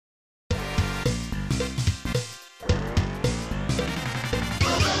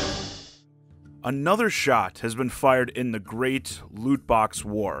Another shot has been fired in the great loot box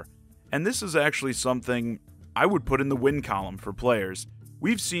war, and this is actually something I would put in the win column for players.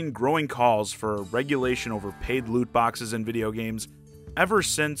 We've seen growing calls for regulation over paid loot boxes in video games ever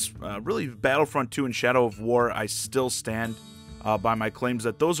since really Battlefront 2 and Shadow of War. I still stand by my claims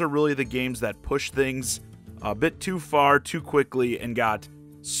that those are really the games that push things a bit too far too quickly and got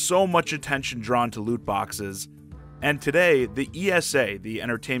so much attention drawn to loot boxes. And today, the ESA, the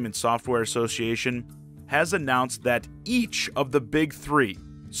Entertainment Software Association, has announced that each of the big three,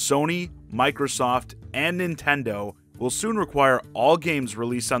 Sony, Microsoft, and Nintendo, will soon require all games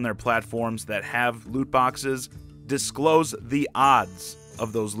released on their platforms that have loot boxes disclose the odds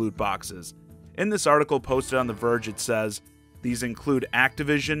of those loot boxes. In this article posted on The Verge, it says, these include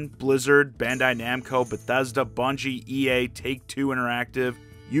Activision, Blizzard, Bandai Namco, Bethesda, Bungie, EA, Take-Two Interactive,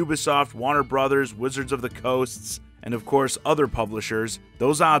 Ubisoft, Warner Brothers, Wizards of the Coasts, and of course other publishers.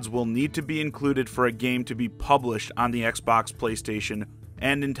 Those odds will need to be included for a game to be published on the Xbox, PlayStation,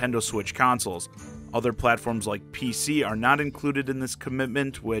 and Nintendo Switch consoles. Other platforms like PC are not included in this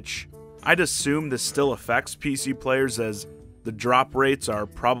commitment, which I'd assume this still affects PC players as the drop rates are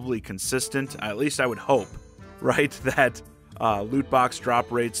probably consistent. At least I would hope, right? That loot box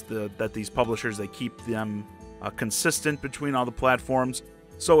drop rates, that these publishers, they keep them consistent between all the platforms.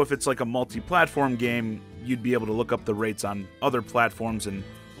 So if it's like a multi-platform game, you'd be able to look up the rates on other platforms, and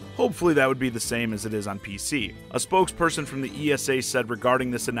hopefully that would be the same as it is on PC. A spokesperson from the ESA said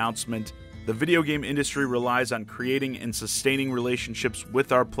regarding this announcement, the video game industry relies on creating and sustaining relationships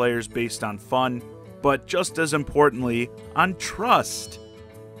with our players based on fun, but just as importantly, on trust.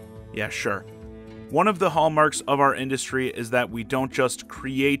 Yeah, sure. One of the hallmarks of our industry is that we don't just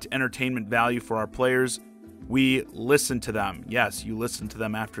create entertainment value for our players, we listen to them. Yes, you listen to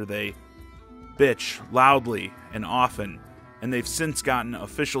them after they bitch loudly and often, and they've since gotten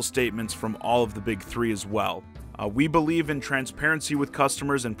official statements from all of the big three as well. We believe in transparency with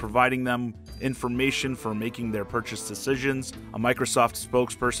customers and providing them information for making their purchase decisions, a Microsoft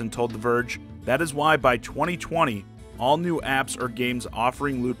spokesperson told The Verge. That is why by 2020, all new apps or games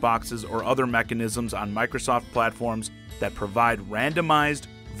offering loot boxes or other mechanisms on Microsoft platforms that provide randomized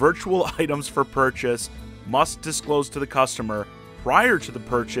virtual items for purchase must disclose to the customer prior to the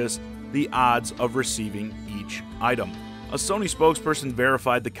purchase the odds of receiving each item. A Sony spokesperson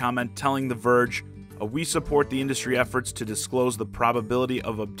verified the comment, telling The Verge, "We support the industry efforts to disclose the probability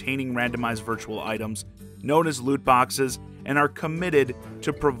of obtaining randomized virtual items, known as loot boxes, and are committed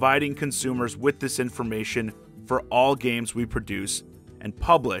to providing consumers with this information for all games we produce and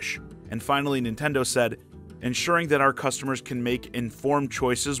publish." And finally, Nintendo said, "Ensuring that our customers can make informed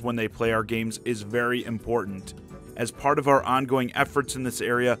choices when they play our games is very important. As part of our ongoing efforts in this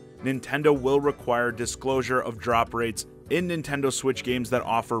area, Nintendo will require disclosure of drop rates in Nintendo Switch games that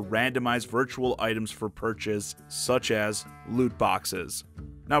offer randomized virtual items for purchase, such as loot boxes."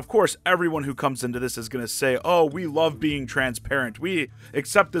 Now, of course, everyone who comes into this is going to say, "Oh, we love being transparent. We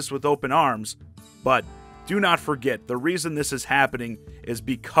accept this with open arms." But do not forget, the reason this is happening is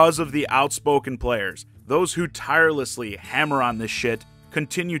because of the outspoken players. Those who tirelessly hammer on this shit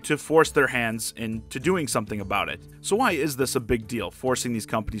continue to force their hands into doing something about it. So why is this a big deal, forcing these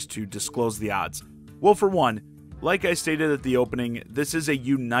companies to disclose the odds? Well, for one, like I stated at the opening, this is a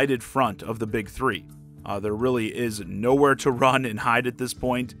united front of the big three. There really is nowhere to run and hide at this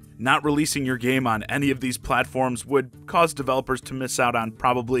point. Not releasing your game on any of these platforms would cause developers to miss out on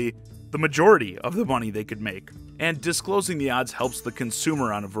probably the majority of the money they could make. And disclosing the odds helps the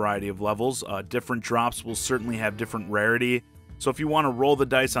consumer on a variety of levels. Different drops will certainly have different rarity. So if you want to roll the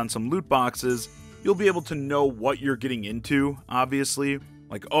dice on some loot boxes, you'll be able to know what you're getting into, obviously.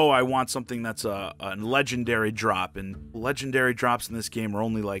 Like, oh, I want something that's a legendary drop, and legendary drops in this game are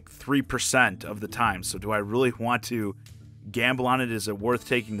only like 3% of the time, so do I really want to gamble on it? Is it worth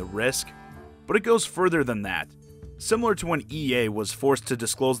taking the risk? But it goes further than that. Similar to when EA was forced to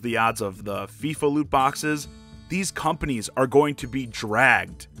disclose the odds of the FIFA loot boxes, these companies are going to be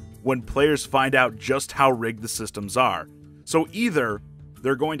dragged when players find out just how rigged the systems are. So either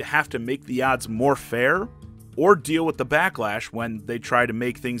they're going to have to make the odds more fair, or deal with the backlash when they try to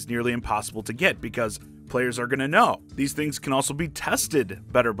make things nearly impossible to get, because players are going to know. These things can also be tested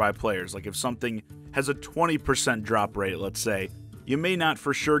better by players. Like if something has a 20% drop rate, let's say, you may not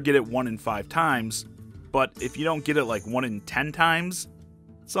for sure get it 1 in 5 times, but if you don't get it like 1 in 10 times,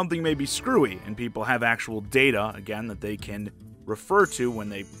 something may be screwy, and people have actual data, again, that they can refer to when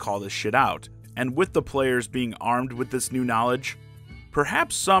they call this shit out. And with the players being armed with this new knowledge,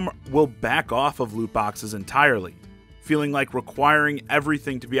 perhaps some will back off of loot boxes entirely, feeling like requiring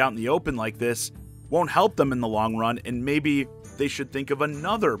everything to be out in the open like this won't help them in the long run, and maybe they should think of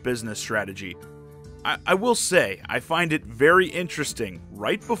another business strategy. I will say, I find it very interesting,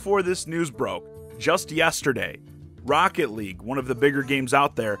 right before this news broke, just yesterday, Rocket League, one of the bigger games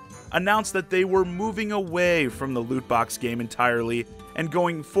out there, announced that they were moving away from the loot box game entirely, and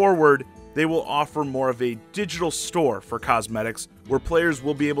going forward, they will offer more of a digital store for cosmetics, where players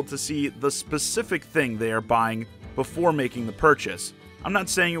will be able to see the specific thing they are buying before making the purchase. I'm not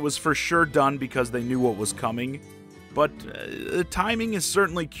saying it was for sure done because they knew what was coming, but the timing is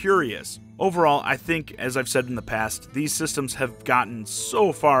certainly curious. Overall, I think, as I've said in the past, these systems have gotten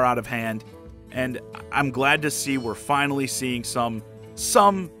so far out of hand, and I'm glad to see we're finally seeing some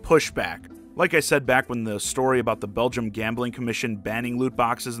pushback. Like I said back when the story about the Belgium Gambling Commission banning loot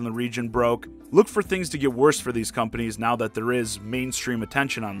boxes in the region broke, look for things to get worse for these companies now that there is mainstream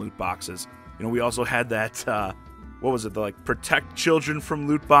attention on loot boxes. You know, we also had that, what was it, the Protect Children from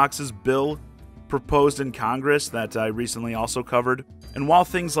Loot Boxes bill proposed in Congress that I recently also covered. And while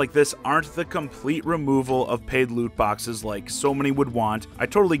things like this aren't the complete removal of paid loot boxes like so many would want, I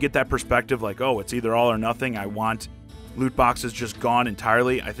totally get that perspective, like, oh, it's either all or nothing, I want loot boxes just gone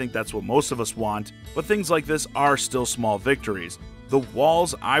entirely. I think that's what most of us want, but things like this are still small victories. The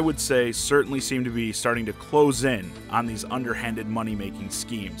walls, I would say, certainly seem to be starting to close in on these underhanded money-making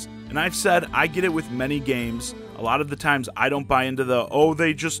schemes. And I've said I get it with many games. A lot of the times I don't buy into the, oh,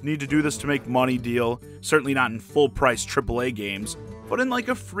 they just need to do this to make money deal. Certainly not in full-price AAA games. But in like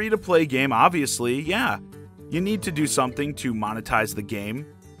a free-to-play game, obviously, yeah, you need to do something to monetize the game.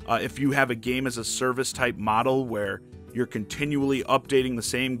 If you have a game as a service type model where you're continually updating the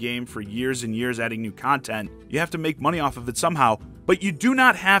same game for years and years, adding new content, you have to make money off of it somehow. But you do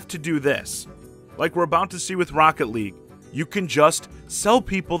not have to do this. Like we're about to see with Rocket League, you can just sell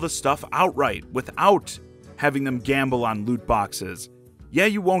people the stuff outright without having them gamble on loot boxes. Yeah,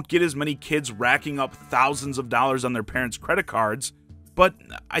 you won't get as many kids racking up thousands of dollars on their parents' credit cards, but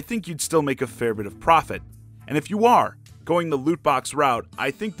I think you'd still make a fair bit of profit. And if you are going the loot box route,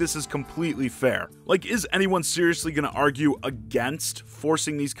 I think this is completely fair. Like, is anyone seriously going to argue against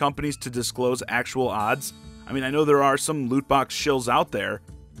forcing these companies to disclose actual odds? I mean, I know there are some loot box shills out there,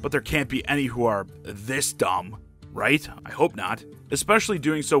 but there can't be any who are this dumb, right? I hope not. Especially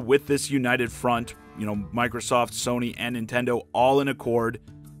doing so with this united front, you know, Microsoft, Sony, and Nintendo all in accord,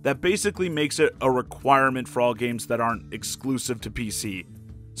 that basically makes it a requirement for all games that aren't exclusive to PC.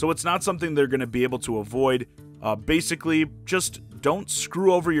 So it's not something they're going to be able to avoid. Basically, just don't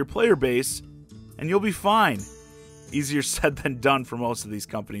screw over your player base, and you'll be fine. Easier said than done for most of these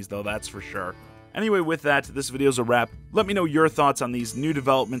companies, though, that's for sure. Anyway, with that, this video's a wrap. Let me know your thoughts on these new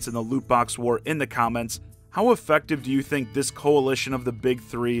developments in the loot box war in the comments. How effective do you think this coalition of the big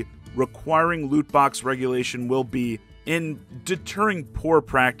three requiring loot box regulation will be in deterring poor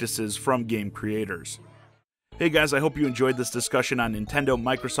practices from game creators? Hey guys, I hope you enjoyed this discussion on Nintendo,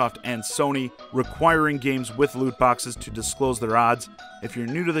 Microsoft, and Sony requiring games with loot boxes to disclose their odds. If you're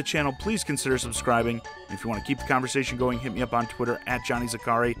new to the channel, please consider subscribing. And if you want to keep the conversation going, hit me up on Twitter at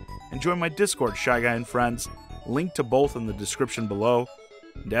JohnnyZakari and join my Discord, ChiGuy and Friends. Link to both in the description below.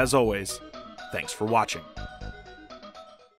 And as always, thanks for watching.